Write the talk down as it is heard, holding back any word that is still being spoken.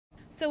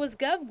So is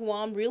Gov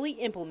Guam really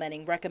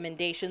implementing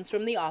recommendations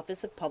from the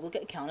Office of Public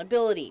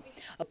Accountability?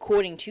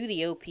 According to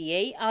the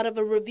OPA, out of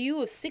a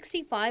review of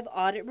 65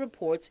 audit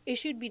reports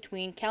issued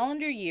between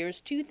calendar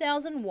years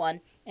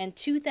 2001 and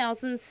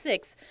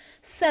 2006,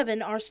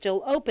 7 are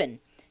still open.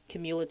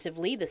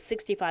 Cumulatively, the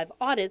 65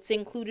 audits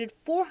included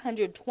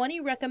 420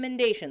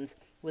 recommendations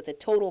with a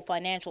total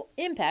financial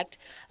impact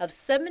of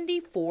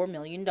 $74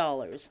 million.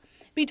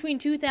 Between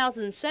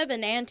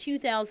 2007 and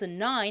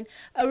 2009,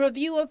 a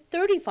review of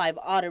 35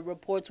 audit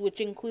reports which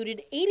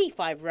included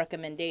 85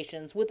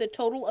 recommendations with a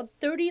total of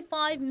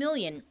 $35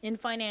 million in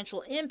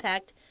financial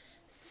impact,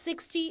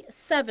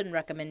 67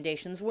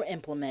 recommendations were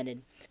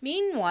implemented.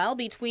 Meanwhile,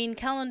 between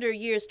calendar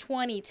years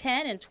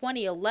 2010 and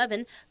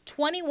 2011,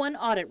 21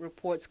 audit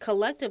reports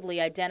collectively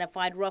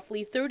identified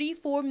roughly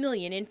 $34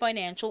 million in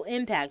financial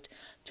impact.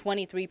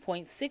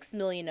 $23.6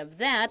 million of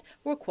that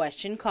were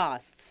question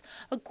costs.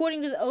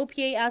 According to the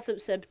OPA, as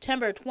of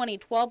September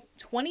 2012,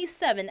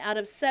 27 out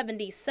of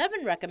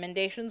 77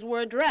 recommendations were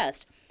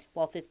addressed,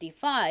 while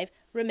 55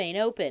 remain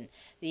open.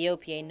 The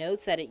OPA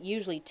notes that it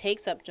usually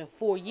takes up to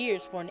 4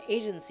 years for an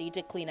agency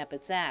to clean up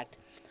its act.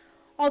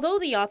 Although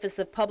the Office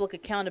of Public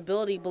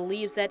Accountability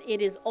believes that it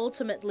is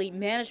ultimately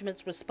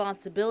management's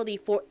responsibility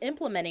for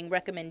implementing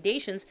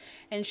recommendations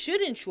and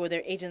should ensure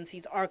their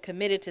agencies are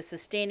committed to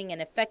sustaining an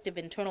effective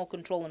internal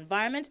control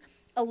environment,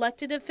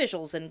 elected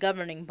officials and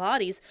governing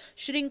bodies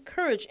should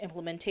encourage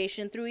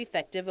implementation through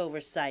effective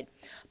oversight.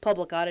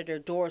 Public Auditor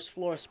Doris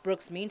Flores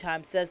Brooks,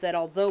 meantime, says that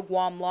although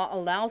Guam law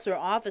allows her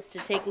office to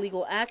take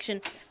legal action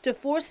to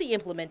force the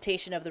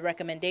implementation of the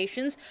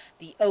recommendations,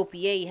 the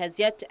OPA has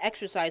yet to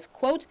exercise,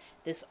 quote,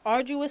 this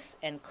arduous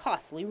and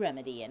costly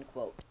remedy, end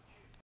quote.